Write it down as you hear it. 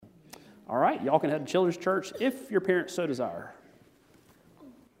All right, y'all can head to Children's Church if your parents so desire.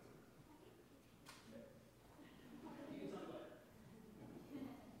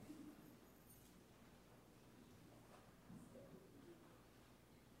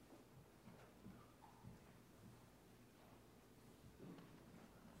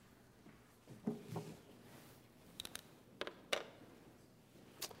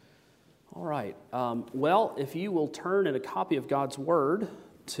 All right. Well, if you will turn in a copy of God's Word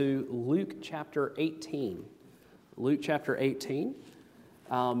to Luke chapter 18. Luke chapter 18.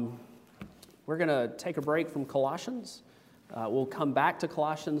 We're going to take a break from Colossians. We'll come back to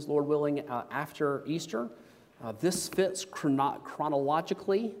Colossians, Lord willing, after Easter. This fits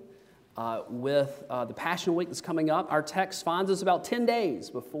chronologically with the Passion Week that's coming up. Our text finds us about 10 days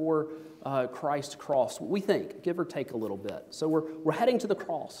before Christ crossed, we think, give or take a little bit. So we're heading to the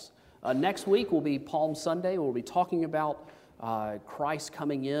cross. Next week will be Palm Sunday. We'll be talking about Christ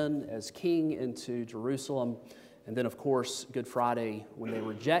coming in as king into Jerusalem. And then, of course, Good Friday when they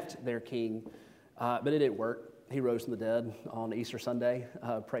reject their king. But it didn't work. He rose from the dead on Easter Sunday.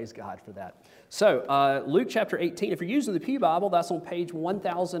 Praise God for that. So, Luke chapter 18. If you're using the Pew Bible, that's on page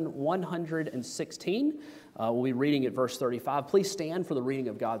 1116. We'll be reading at verse 35. Please stand for the reading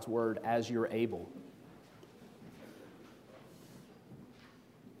of God's Word as you're able.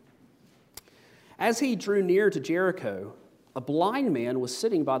 As he drew near to Jericho, a blind man was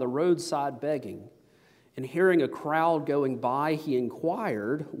sitting by the roadside begging, and hearing a crowd going by, he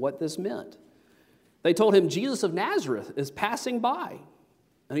inquired what this meant. They told him, Jesus of Nazareth is passing by.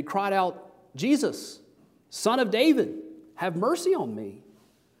 And he cried out, Jesus, Son of David, have mercy on me.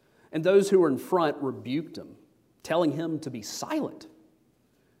 And those who were in front rebuked him, telling him to be silent.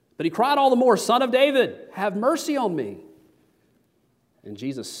 But he cried all the more, Son of David, have mercy on me. And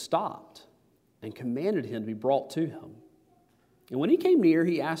Jesus stopped and commanded him to be brought to him. And when he came near,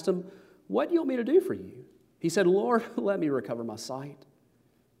 he asked him, what do you want me to do for you? He said, Lord, let me recover my sight.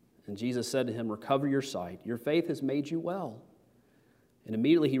 And Jesus said to him, recover your sight. Your faith has made you well. And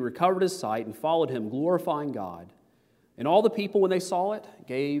immediately he recovered his sight and followed him, glorifying God. And all the people, when they saw it,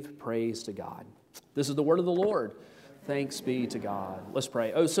 gave praise to God. This is the word of the Lord. Thanks be to God. Let's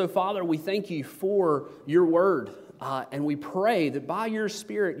pray. Oh, so Father, we thank you for your word. And we pray that by your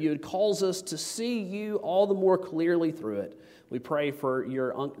Spirit you would cause us to see you all the more clearly through it. We pray for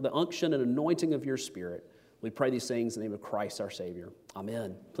the unction and anointing of your Spirit. We pray these things in the name of Christ our Savior.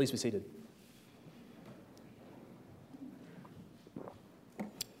 Amen. Please be seated.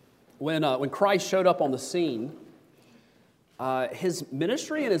 When Christ showed up on the scene, his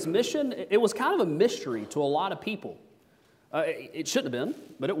ministry and his mission, it was kind of a mystery to a lot of people. It shouldn't have been,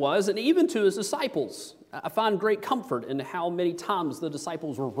 but it was, and even to his disciples. I find great comfort in how many times the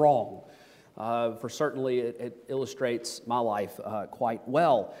disciples were wrong. For certainly it illustrates my life quite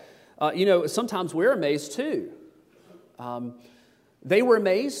well. Sometimes we're amazed too. They were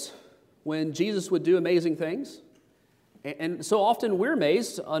amazed when Jesus would do amazing things. And so often we're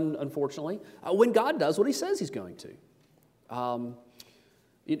amazed, unfortunately, when God does what he says he's going to.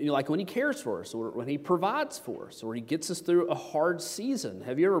 Like when he cares for us, or when he provides for us, or he gets us through a hard season.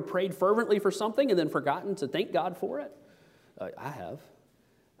 Have you ever prayed fervently for something and then forgotten to thank God for it? I have.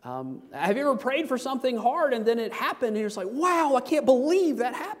 Have you ever prayed for something hard and then it happened and you're just like, wow, I can't believe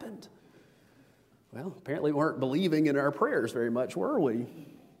that happened? Well, apparently we weren't believing in our prayers very much, were we?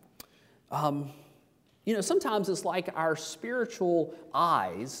 Sometimes it's like our spiritual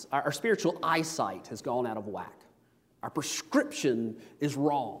eyesight has gone out of whack. Our prescription is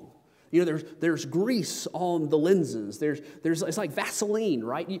wrong. There's grease on the lenses. It's like Vaseline,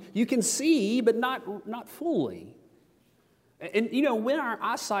 right? You can see, but not fully. And when our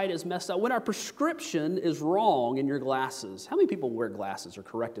eyesight is messed up, when our prescription is wrong in your glasses, how many people wear glasses or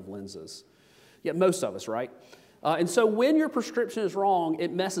corrective lenses? Yeah, most of us, right? And so when your prescription is wrong,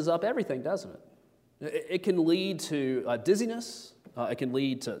 it messes up everything, doesn't it? It can lead to dizziness. It can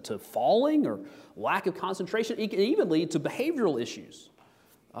lead to falling or lack of concentration. It can even lead to behavioral issues.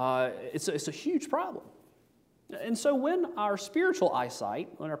 It's a huge problem. And so when our spiritual eyesight,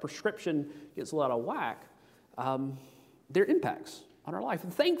 when our prescription gets a lot of whack, there are impacts on our life.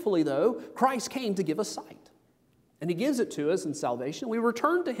 And thankfully, though, Christ came to give us sight. And he gives it to us in salvation. We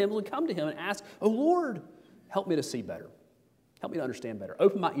return to him, we come to him and ask, oh Lord, help me to see better. Help me to understand better.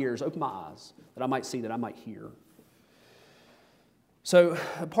 Open my ears, open my eyes, that I might see, that I might hear. So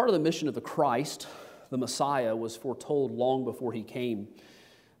part of the mission of the Christ, the Messiah, was foretold long before he came.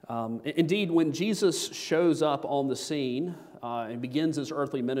 Indeed, when Jesus shows up on the scene and begins his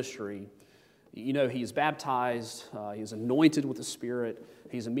earthly ministry, You know, he's baptized, he's anointed with the Spirit,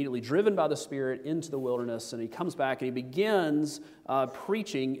 he's immediately driven by the Spirit into the wilderness, and he comes back and he begins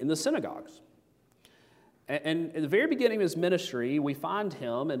preaching in the synagogues. And at the very beginning of his ministry, we find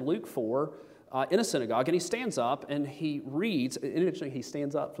him in Luke 4 in a synagogue, and he stands up and he reads. Interesting, he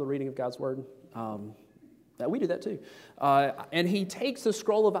stands up for the reading of God's word. We do that too. And he takes the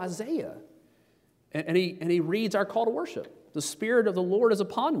scroll of Isaiah, and he reads our call to worship. The Spirit of the Lord is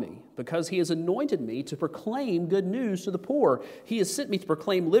upon me, because he has anointed me to proclaim good news to the poor. He has sent me to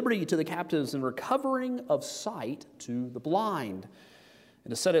proclaim liberty to the captives and recovering of sight to the blind,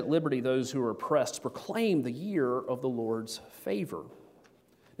 and to set at liberty those who are oppressed, to proclaim the year of the Lord's favor.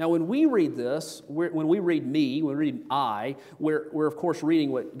 Now, when we read this, when we read me, when we read I, we're of course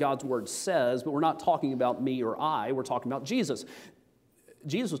reading what God's word says, but we're not talking about me or I, we're talking about Jesus.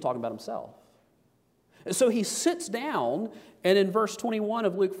 Jesus was talking about himself. And so he sits down, and in verse 21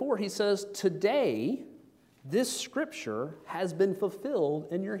 of Luke 4, he says, "Today, this scripture has been fulfilled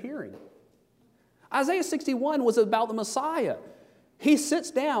in your hearing." Isaiah 61 was about the Messiah. He sits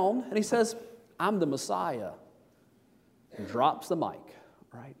down, and he says, "I'm the Messiah," and drops the mic,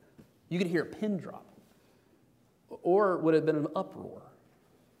 right? You could hear a pin drop, or it would have been an uproar.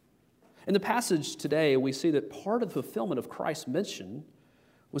 In the passage today, we see that part of the fulfillment of Christ's mission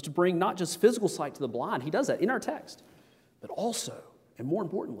was to bring not just physical sight to the blind, he does that in our text, but also, and more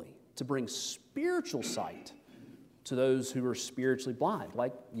importantly, to bring spiritual sight to those who are spiritually blind,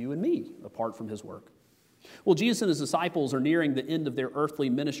 like you and me, apart from his work. Well, Jesus and his disciples are nearing the end of their earthly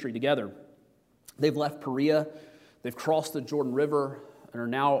ministry together. They've left Perea, they've crossed the Jordan River,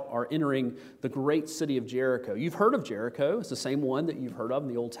 and are entering the great city of Jericho. You've heard of Jericho. It's the same one that you've heard of in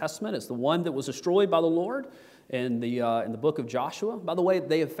the Old Testament. It's the one that was destroyed by the Lord in the book of Joshua. By the way,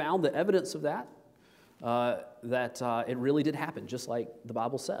 they have found the evidence of that it really did happen, just like the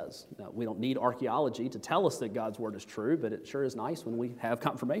Bible says. Now, we don't need archaeology to tell us that God's word is true, but it sure is nice when we have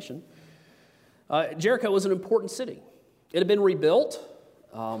confirmation. Jericho was an important city. It had been rebuilt,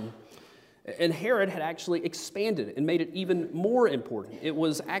 and Herod had actually expanded it and made it even more important. It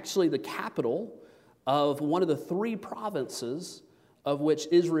was actually the capital of one of the 3 provinces of which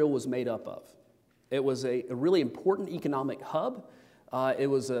Israel was made up of. It was a really important economic hub. It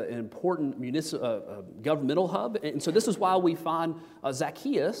was an important governmental hub. And so this is why we find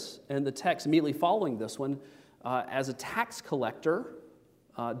Zacchaeus in the text immediately following this one as a tax collector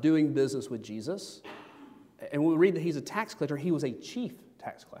doing business with Jesus. And when we read that he's a tax collector, he was a chief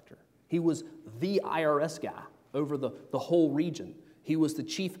tax collector. He was the IRS guy over the whole region. He was the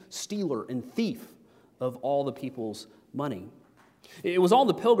chief stealer and thief of all the people's money. It was on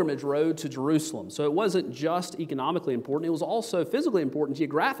the pilgrimage road to Jerusalem, so it wasn't just economically important. It was also physically important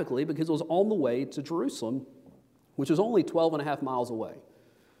geographically because it was on the way to Jerusalem, which was only 12 and a half miles away.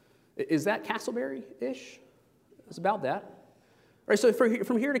 Is that Castleberry-ish? It's about that. All right, so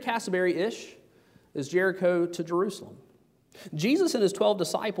from here to Castleberry-ish is Jericho to Jerusalem. Jesus and his 12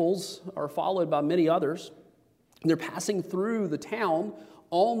 disciples are followed by many others. They're passing through the town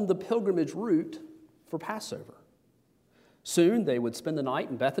on the pilgrimage route for Passover. Soon they would spend the night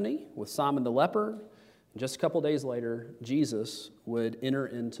in Bethany with Simon the leper. And just a couple days later, Jesus would enter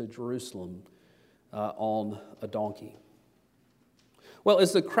into Jerusalem on a donkey. Well,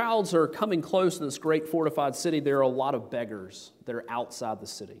 as the crowds are coming close to this great fortified city, there are a lot of beggars that are outside the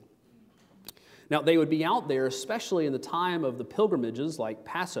city. Now, they would be out there, especially in the time of the pilgrimages like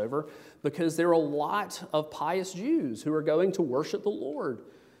Passover, because there are a lot of pious Jews who are going to worship the Lord.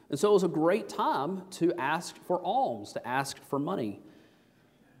 And so it was a great time to ask for alms, to ask for money.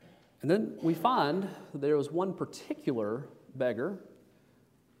 And then we find that there was one particular beggar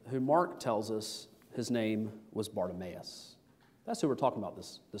who Mark tells us his name was Bartimaeus. That's who we're talking about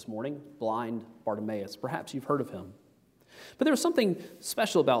this morning, blind Bartimaeus. Perhaps you've heard of him. But there was something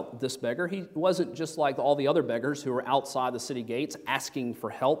special about this beggar. He wasn't just like all the other beggars who were outside the city gates asking for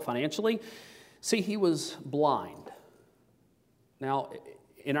help financially. See, he was blind. Now,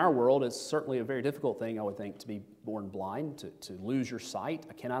 in our world, it's certainly a very difficult thing, I would think, to be born blind, to lose your sight.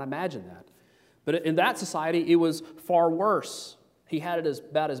 I cannot imagine that. But in that society, it was far worse. He had it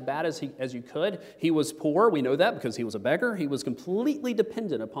about as bad as you could. He was poor. We know that because he was a beggar. He was completely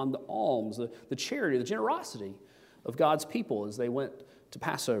dependent upon the alms, the charity, the generosity of God's people as they went to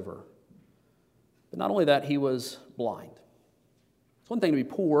Passover. But not only that, he was blind. It's one thing to be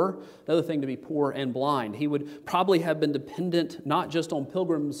poor, another thing to be poor and blind. He would probably have been dependent not just on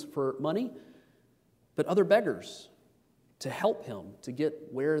pilgrims for money, but other beggars to help him to get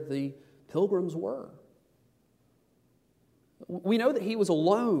where the pilgrims were. We know that he was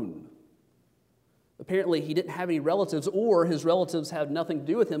alone. Apparently, he didn't have any relatives, or his relatives had nothing to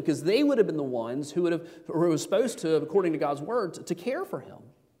do with him, because they would have been the ones who were supposed to, according to God's word, to care for him.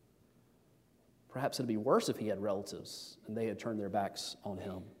 Perhaps it'd be worse if he had relatives and they had turned their backs on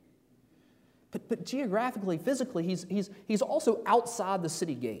him. But geographically, physically, he's also outside the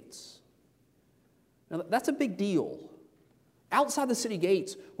city gates. Now, that's a big deal. Outside the city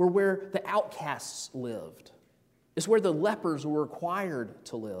gates were where the outcasts lived. It's where the lepers were required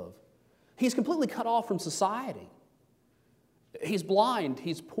to live. He's completely cut off from society. He's blind,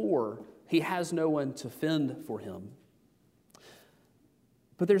 he's poor, he has no one to fend for him.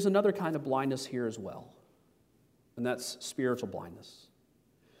 But there's another kind of blindness here as well, and that's spiritual blindness.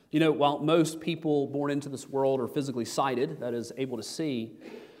 You know, while most people born into this world are physically sighted, that is, able to see,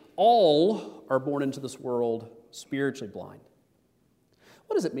 all are born into this world spiritually blind.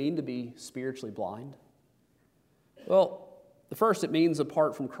 What does it mean to be spiritually blind? Well, first, it means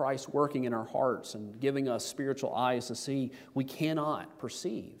apart from Christ working in our hearts and giving us spiritual eyes to see, we cannot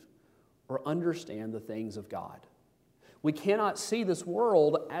perceive or understand the things of God. We cannot see this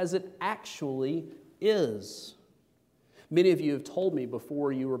world as it actually is. Many of you have told me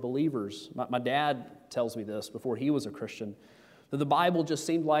before you were believers, my dad tells me this before he was a Christian, that the Bible just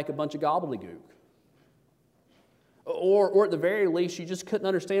seemed like a bunch of gobbledygook. Or at the very least, you just couldn't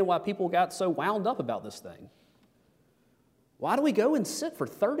understand why people got so wound up about this thing. Why do we go and sit for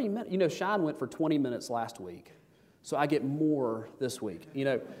 30 minutes? You know, Shine went for 20 minutes last week, so I get more this week. You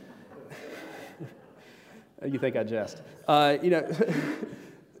know, you think I jest.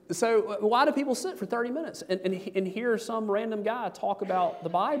 So why do people sit for 30 minutes and hear some random guy talk about the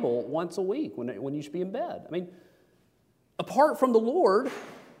Bible once a week when you should be in bed? I mean, apart from the Lord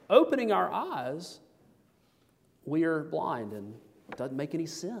opening our eyes, we are blind, and it doesn't make any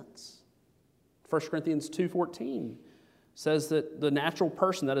sense. 1 Corinthians 2:14 says that the natural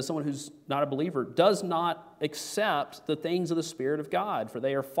person, that is someone who's not a believer, does not accept the things of the Spirit of God, for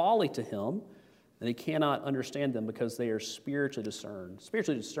they are folly to him, and he cannot understand them because they are spiritually discerned.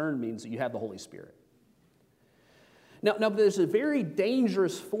 Spiritually discerned means that you have the Holy Spirit. Now there's a very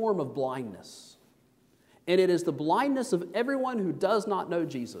dangerous form of blindness, and it is the blindness of everyone who does not know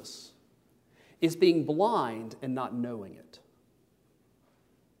Jesus. Is being blind and not knowing it.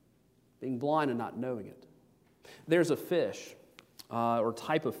 Being blind and not knowing it. There's a fish, or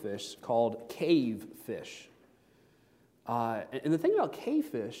type of fish, called cave fish. And the thing about cave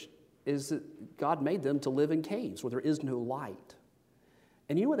fish is that God made them to live in caves where there is no light.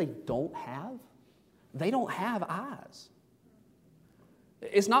 And you know what they don't have? They don't have eyes.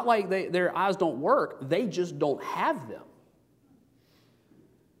 It's not like their eyes don't work, they just don't have them.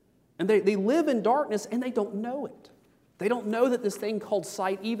 And they live in darkness and they don't know it. They don't know that this thing called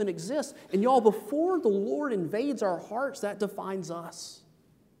sight even exists. And y'all, before the Lord invades our hearts, that defines us.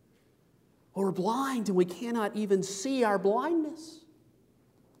 We're blind and we cannot even see our blindness.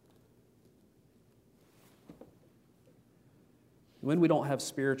 When we don't have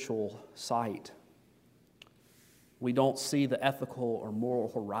spiritual sight, we don't see the ethical or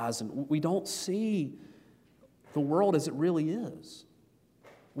moral horizon. We don't see the world as it really is.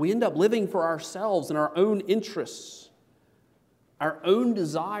 We end up living for ourselves and our own interests, our own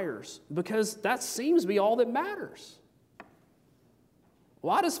desires, because that seems to be all that matters.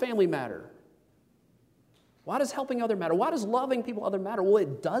 Why does family matter? Why does helping others matter? Why does loving people other matter? Well,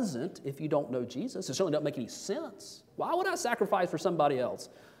 it doesn't if you don't know Jesus. It certainly doesn't make any sense. Why would I sacrifice for somebody else?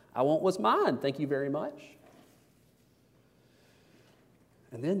 I want what's mine, thank you very much.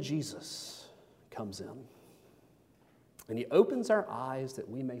 And then Jesus comes in. And he opens our eyes that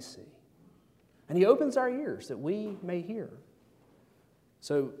we may see. And he opens our ears that we may hear.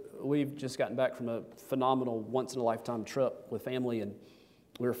 So we've just gotten back from a phenomenal once-in-a-lifetime trip with family, and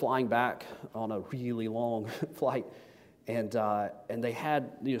we were flying back on a really long flight. And they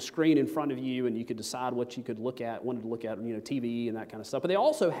had a screen in front of you, and you could decide what you could wanted to look at, TV and that kind of stuff. But they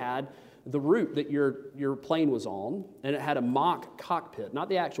also had the route that your plane was on, and it had a mock cockpit, not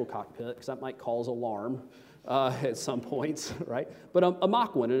the actual cockpit, because that might cause alarm. At some points, right? But a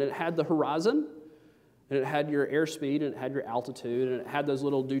mock one, and it had the horizon, and it had your airspeed, and it had your altitude, and it had those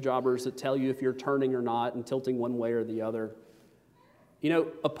little dewjobbers that tell you if you're turning or not and tilting one way or the other. You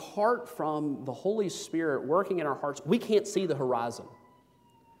know, apart from the Holy Spirit working in our hearts, we can't see the horizon.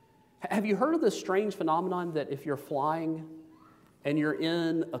 Have you heard of this strange phenomenon that if you're flying and you're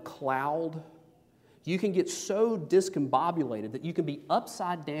in a cloud, you can get so discombobulated that you can be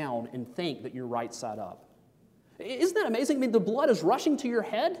upside down and think that you're right side up? Isn't that amazing? I mean, the blood is rushing to your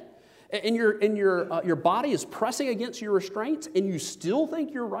head, and your body is pressing against your restraints, and you still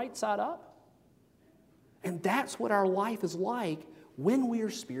think you're right side up? And that's what our life is like when we are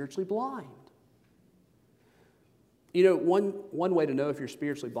spiritually blind. You know, one way to know if you're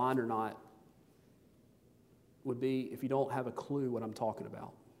spiritually blind or not would be if you don't have a clue what I'm talking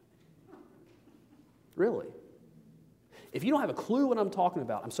about. Really. If you don't have a clue what I'm talking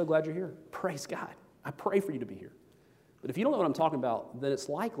about, I'm so glad you're here. Praise God. I pray for you to be here. But if you don't know what I'm talking about, then it's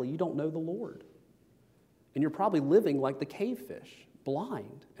likely you don't know the Lord. And you're probably living like the cave fish,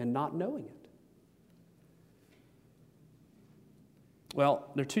 blind and not knowing it.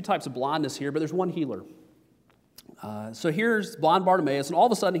 Well, there are two types of blindness here, but there's one healer. So here's blind Bartimaeus, and all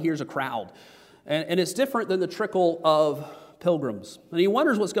of a sudden here's a crowd. And it's different than the trickle of pilgrims. And he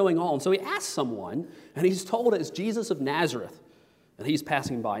wonders what's going on. So he asks someone, and he's told it's Jesus of Nazareth, and he's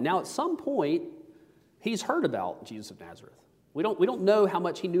passing by. Now, at some point, he's heard about Jesus of Nazareth. We don't know how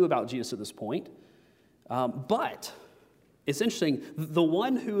much he knew about Jesus at this point. But it's interesting. The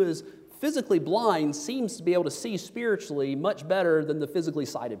one who is physically blind seems to be able to see spiritually much better than the physically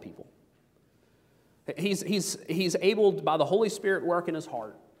sighted people. He's able, by the Holy Spirit work in his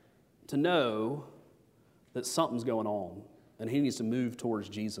heart, to know that something's going on and he needs to move towards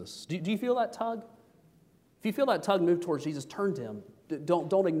Jesus. Do you feel that tug? If you feel that tug move towards Jesus, turn to him.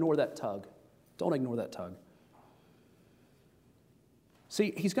 Don't ignore that tug. Don't ignore that tug.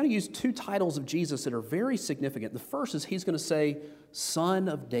 See, he's going to use two titles of Jesus that are very significant. The first is he's going to say, Son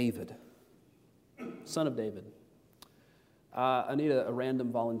of David. Son of David. I need a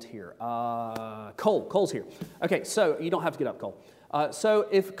random volunteer. Cole's here. Okay, so you don't have to get up, Cole. So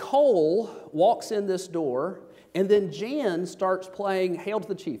if Cole walks in this door and then Jan starts playing Hail to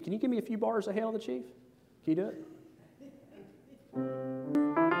the Chief. Can you give me a few bars of Hail to the Chief? Can you do it?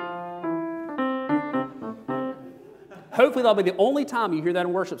 Hopefully that'll be the only time you hear that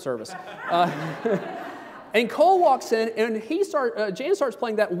in worship service. And Cole walks in and Jan starts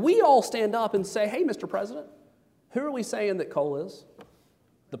playing that. We all stand up and say, hey, Mr. President. Who are we saying that Cole is?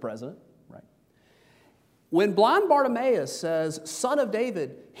 The president, right? When blind Bartimaeus says, Son of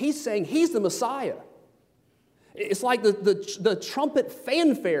David, he's saying he's the Messiah. It's like the trumpet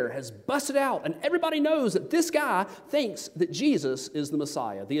fanfare has busted out, and everybody knows that this guy thinks that Jesus is the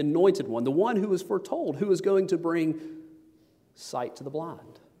Messiah, the anointed one, the one who was foretold, who is going to bring sight to the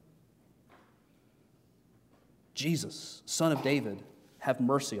blind. Jesus, Son of David, have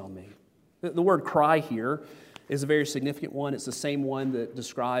mercy on me. The word cry here is a very significant one. It's the same one that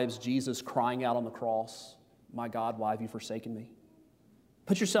describes Jesus crying out on the cross, my God, why have you forsaken me?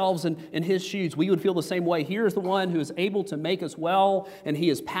 Put yourselves in his shoes. We would feel the same way. Here is the one who is able to make us well, and he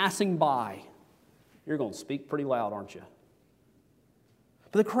is passing by. You're going to speak pretty loud, aren't you?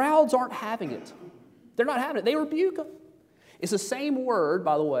 But the crowds aren't having it. They're not having it. They rebuke him. It's the same word,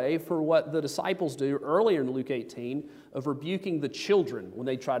 by the way, for what the disciples do earlier in Luke 18 of rebuking the children when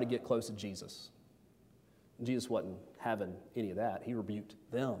they try to get close to Jesus. Jesus wasn't having any of that. He rebuked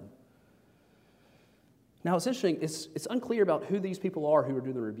them. Now, it's interesting. It's unclear about who these people are who are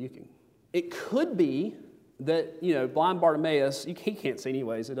doing the rebuking. It could be that, blind Bartimaeus, he can't see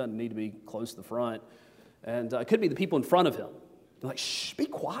anyways. It doesn't need to be close to the front. And it could be the people in front of him. They're like, shh, be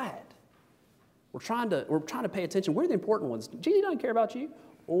quiet. We're trying to pay attention. We're the important ones. Jesus doesn't care about you.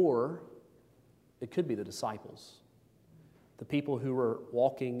 Or it could be the disciples, the people who were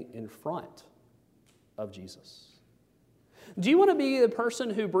walking in front of Jesus. Do you want to be the person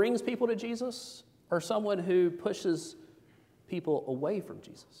who brings people to Jesus or someone who pushes people away from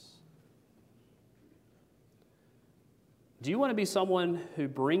Jesus? Do you want to be someone who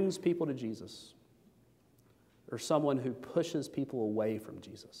brings people to Jesus or someone who pushes people away from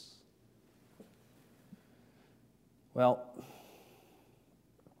Jesus? Well,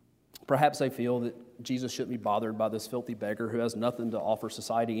 perhaps they feel that Jesus shouldn't be bothered by this filthy beggar who has nothing to offer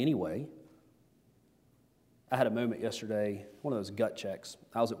society anyway. I had a moment yesterday, one of those gut checks.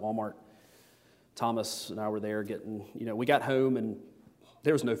 I was at Walmart. Thomas and I were there getting, we got home and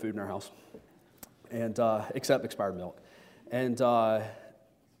there was no food in our house, and except expired milk. And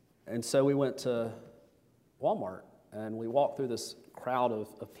so we went to Walmart and we walked through this crowd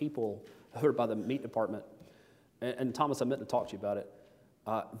of people who were by the meat department. And Thomas, I meant to talk to you about it.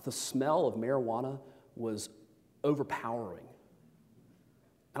 The smell of marijuana was overpowering.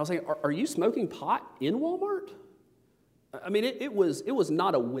 And I was saying, are you smoking pot in Walmart? I mean, it was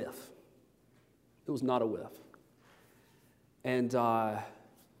not a whiff. It was not a whiff. And I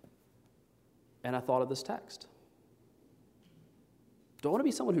thought of this text. Do I want to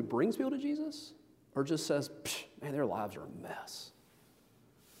be someone who brings people to Jesus? Or just says, man, their lives are a mess.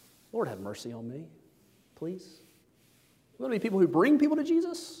 Lord, have mercy on me, please. You want to be people who bring people to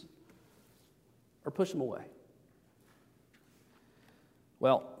Jesus? Or push them away?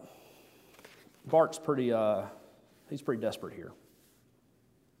 Well, Bart's he's pretty desperate here.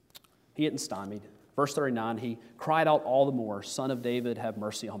 He isn't stymied. Verse 39, he cried out all the more, "Son of David, have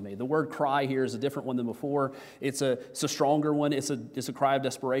mercy on me." The word cry here is a different one than before. It's a stronger one. It's a cry of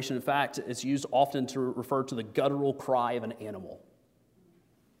desperation. In fact, it's used often to refer to the guttural cry of an animal.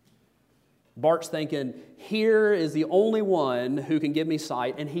 Bart's thinking, here is the only one who can give me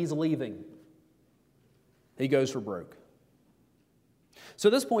sight, and he's leaving. He goes for broke. So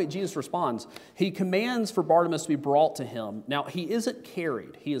at this point, Jesus responds. He commands for Bartimaeus to be brought to him. Now, he isn't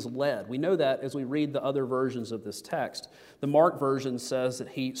carried. He is led. We know that as we read the other versions of this text. The Mark version says that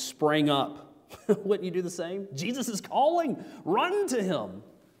he sprang up. Wouldn't you do the same? Jesus is calling. Run to him.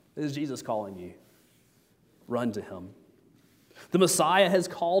 Is Jesus calling you? Run to him. The Messiah has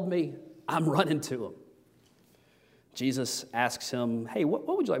called me. I'm running to him. Jesus asks him, hey, what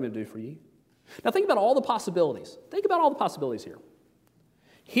would you like me to do for you? Now think about all the possibilities. Think about all the possibilities here.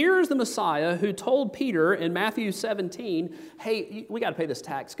 Here's the Messiah who told Peter in Matthew 17, hey, we got to pay this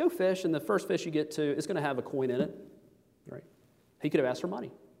tax. Go fish, and the first fish you get to is going to have a coin in it. Right? He could have asked for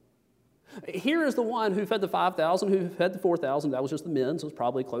money. Here is the one who fed the 5,000, who fed the 4,000. That was just the men, so it was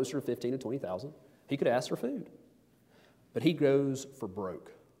probably closer to 15 to 20,000. He could have asked for food. But he goes for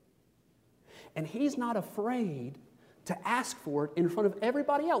broke. And he's not afraid to ask for it in front of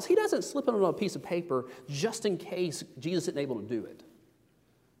everybody else. He doesn't slip it on a piece of paper just in case Jesus isn't able to do it.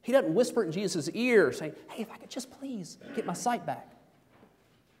 He doesn't whisper it in Jesus' ear saying, hey, if I could just please get my sight back.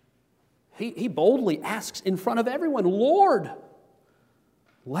 He boldly asks in front of everyone, Lord,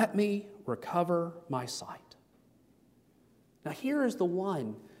 let me recover my sight. Now here is the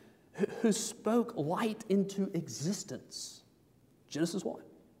one who spoke light into existence. Genesis 1.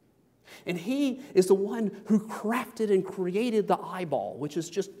 And he is the one who crafted and created the eyeball, which is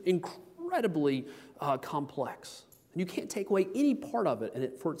just incredibly complex. And you can't take away any part of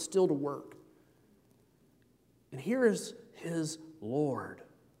it for it still to work. And here is his Lord.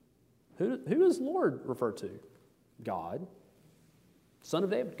 Who does Lord refer to? God. Son of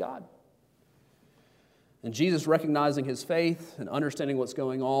David, God. And Jesus, recognizing his faith and understanding what's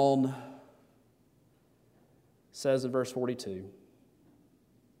going on, says in verse 42,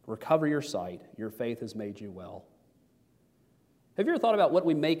 recover your sight, your faith has made you well. Have you ever thought about what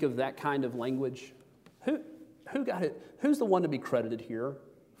we make of that kind of language? Who got it? Who's the one to be credited here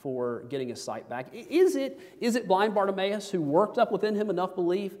for getting his sight back? Is it blind Bartimaeus who worked up within him enough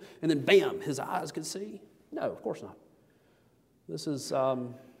belief and then bam, his eyes could see? No, of course not. This is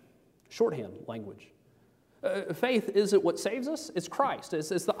shorthand language. Faith isn't what saves us. It's Christ. It's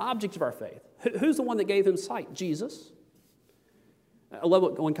the object of our faith. Who's the one that gave him sight? Jesus. I love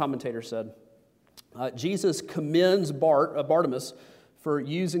what one commentator said. Jesus commends Bartimaeus for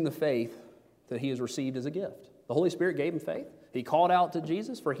using the faith that he has received as a gift. The Holy Spirit gave him faith. He called out to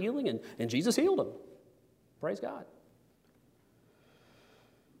Jesus for healing, and Jesus healed him. Praise God.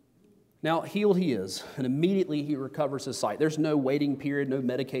 Now, healed he is, and immediately he recovers his sight. There's no waiting period, no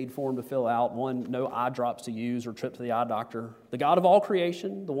Medicaid form to fill out, no eye drops to use or trip to the eye doctor. The God of all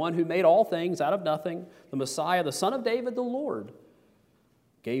creation, the one who made all things out of nothing, the Messiah, the Son of David, the Lord,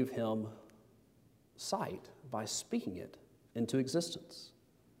 gave him sight by speaking it into existence.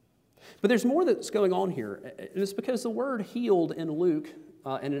 But there's more that's going on here. And it's because the word healed in Luke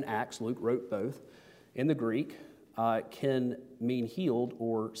and in Acts, Luke wrote both, in the Greek, can mean healed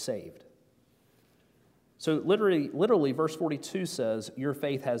or saved. So literally, verse 42 says, your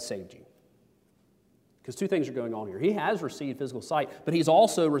faith has saved you. Because two things are going on here. He has received physical sight, but he's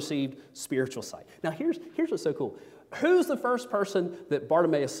also received spiritual sight. Now, here's what's so cool. Who's the first person that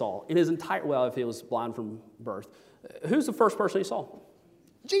Bartimaeus saw in his entire, well, if he was blind from birth, who's the first person he saw?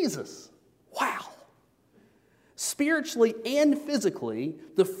 Jesus. Wow. Spiritually and physically,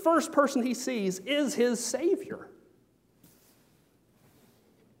 the first person he sees is his Savior.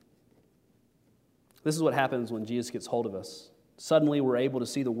 This is what happens when Jesus gets hold of us. Suddenly we're able to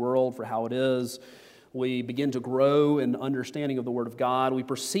see the world for how it is. We begin to grow in understanding of the Word of God. We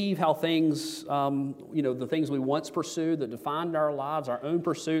perceive how things, the things we once pursued that defined our lives, our own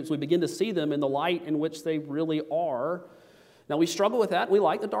pursuits, we begin to see them in the light in which they really are. Now, we struggle with that. We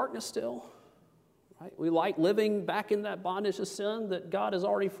like the darkness still. Right? We like living back in that bondage of sin that God has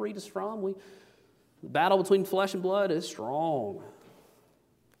already freed us from. The battle between flesh and blood is strong.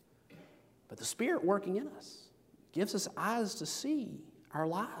 But the Spirit working in us gives us eyes to see our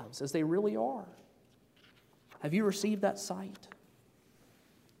lives as they really are. Have you received that sight?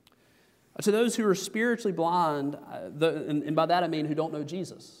 To those who are spiritually blind, and by that I mean who don't know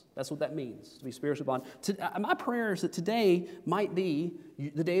Jesus. That's what that means, to be spiritually blind. My prayer is that today might be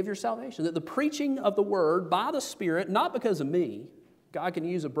the day of your salvation, that the preaching of the Word by the Spirit, not because of me, God can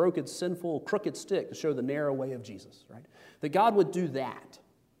use a broken, sinful, crooked stick to show the narrow way of Jesus, right? That God would do that.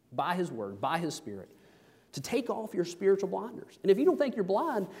 by His Word, by His Spirit, to take off your spiritual blinders. And if you don't think you're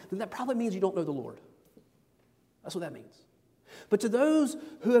blind, then that probably means you don't know the Lord. That's what that means. But to those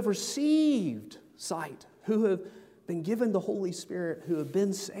who have received sight, who have been given the Holy Spirit, who have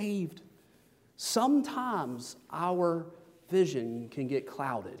been saved, sometimes our vision can get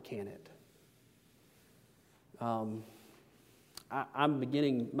clouded, can it? I'm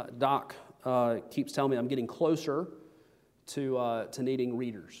beginning, Doc keeps telling me I'm getting closer to needing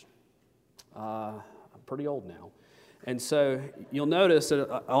readers. I'm pretty old now. And so you'll notice that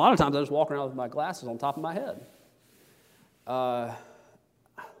a lot of times I just walk around with my glasses on top of my head.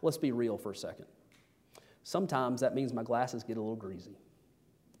 Let's be real for a second. Sometimes that means my glasses get a little greasy.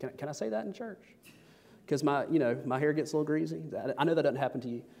 Can I say that in church? Because my hair gets a little greasy. I know that doesn't happen to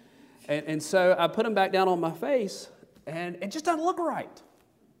you. And so I put them back down on my face, and it just doesn't look right.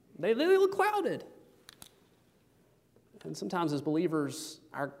 They look clouded. And sometimes as believers,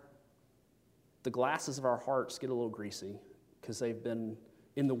 the glasses of our hearts get a little greasy because they've been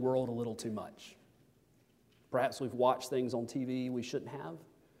in the world a little too much. Perhaps we've watched things on TV we shouldn't have.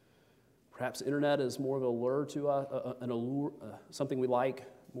 Perhaps the internet is more of an allure to us, something we like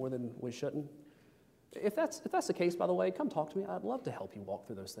more than we shouldn't. If that's the case, by the way, come talk to me. I'd love to help you walk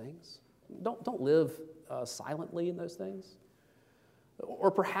through those things. Don't live silently in those things.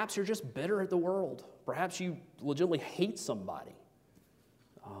 Or perhaps you're just bitter at the world. Perhaps you legitimately hate somebody.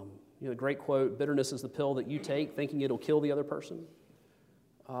 The great quote, bitterness is the pill that you take thinking it'll kill the other person.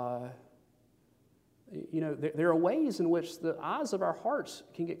 There are ways in which the eyes of our hearts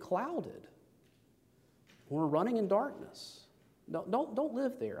can get clouded when we're running in darkness. Don't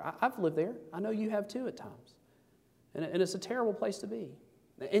live there. I've lived there. I know you have too at times. And it's a terrible place to be.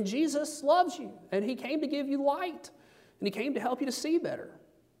 And Jesus loves you, and He came to give you light, and He came to help you to see better.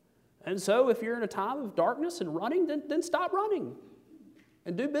 And so if you're in a time of darkness and running, then stop running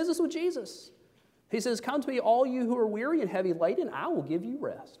and do business with Jesus. He says, come to me, all you who are weary and heavy laden, I will give you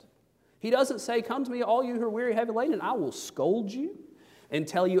rest. He doesn't say, come to me, all you who are weary, heavy laden, and I will scold you and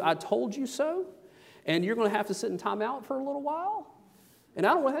tell you I told you so, and you're going to have to sit in timeout for a little while, and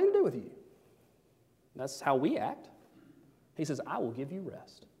I don't want anything to do with you. That's how we act. He says, I will give you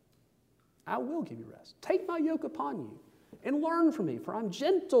rest. I will give you rest. Take my yoke upon you and learn from me, for I'm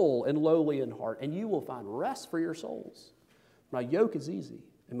gentle and lowly in heart, and you will find rest for your souls. My yoke is easy,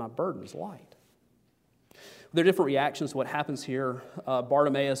 and my burden is light. There are different reactions to what happens here.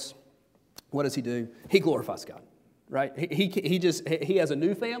 Bartimaeus, what does he do? He glorifies God, right? He has a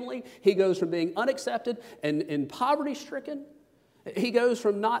new family. He goes from being unaccepted and poverty-stricken. He goes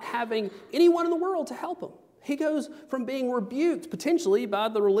from not having anyone in the world to help him. He goes from being rebuked potentially by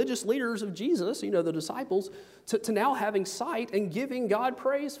the religious leaders of Jesus, the disciples, to now having sight and giving God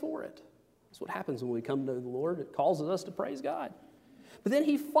praise for it. That's what happens when we come to the Lord. It causes us to praise God. But then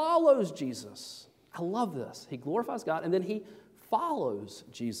he follows Jesus. I love this. He glorifies God, and then he follows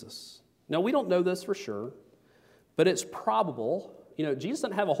Jesus. Now, we don't know this for sure, but it's probable, Jesus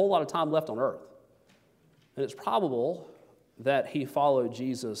doesn't have a whole lot of time left on earth. And it's probable that he followed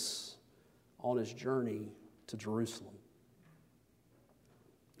Jesus on his journey to Jerusalem.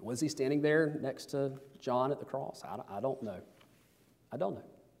 Was he standing there next to John at the cross? I don't know. I don't know.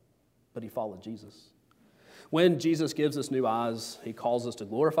 But he followed Jesus. When Jesus gives us new eyes, he calls us to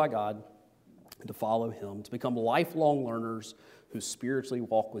glorify God and to follow him, to become lifelong learners who spiritually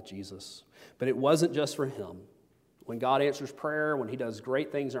walk with Jesus. But it wasn't just for him. When God answers prayer, when he does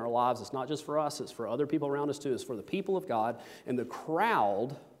great things in our lives, it's not just for us, it's for other people around us too. It's for the people of God. And the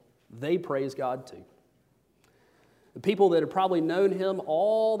crowd, they praise God too. The people that have probably known him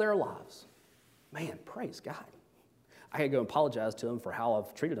all their lives. Man, praise God. I got to go apologize to him for how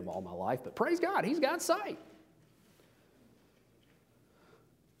I've treated him all my life, but praise God, he's got sight.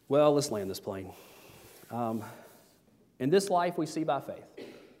 Well, let's land this plane. In this life, we see by faith.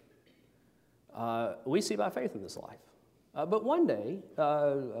 We see by faith in this life. But one day,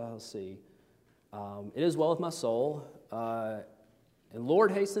 let's see, it is well with my soul, and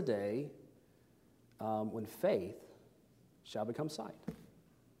Lord haste the day when faith shall become sight.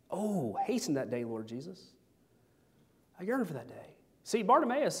 Oh, hasten that day, Lord Jesus. I yearn for that day. See,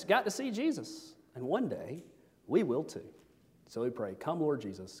 Bartimaeus got to see Jesus, and one day we will too. So we pray, come, Lord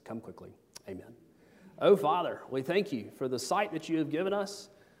Jesus, come quickly. Amen. Oh, Father, we thank you for the sight that you have given us.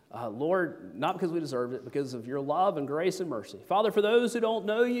 Lord, not because we deserved it, because of your love and grace and mercy. Father, for those who don't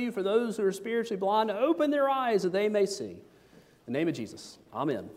know you, for those who are spiritually blind, open their eyes that they may see. In the name of Jesus, amen.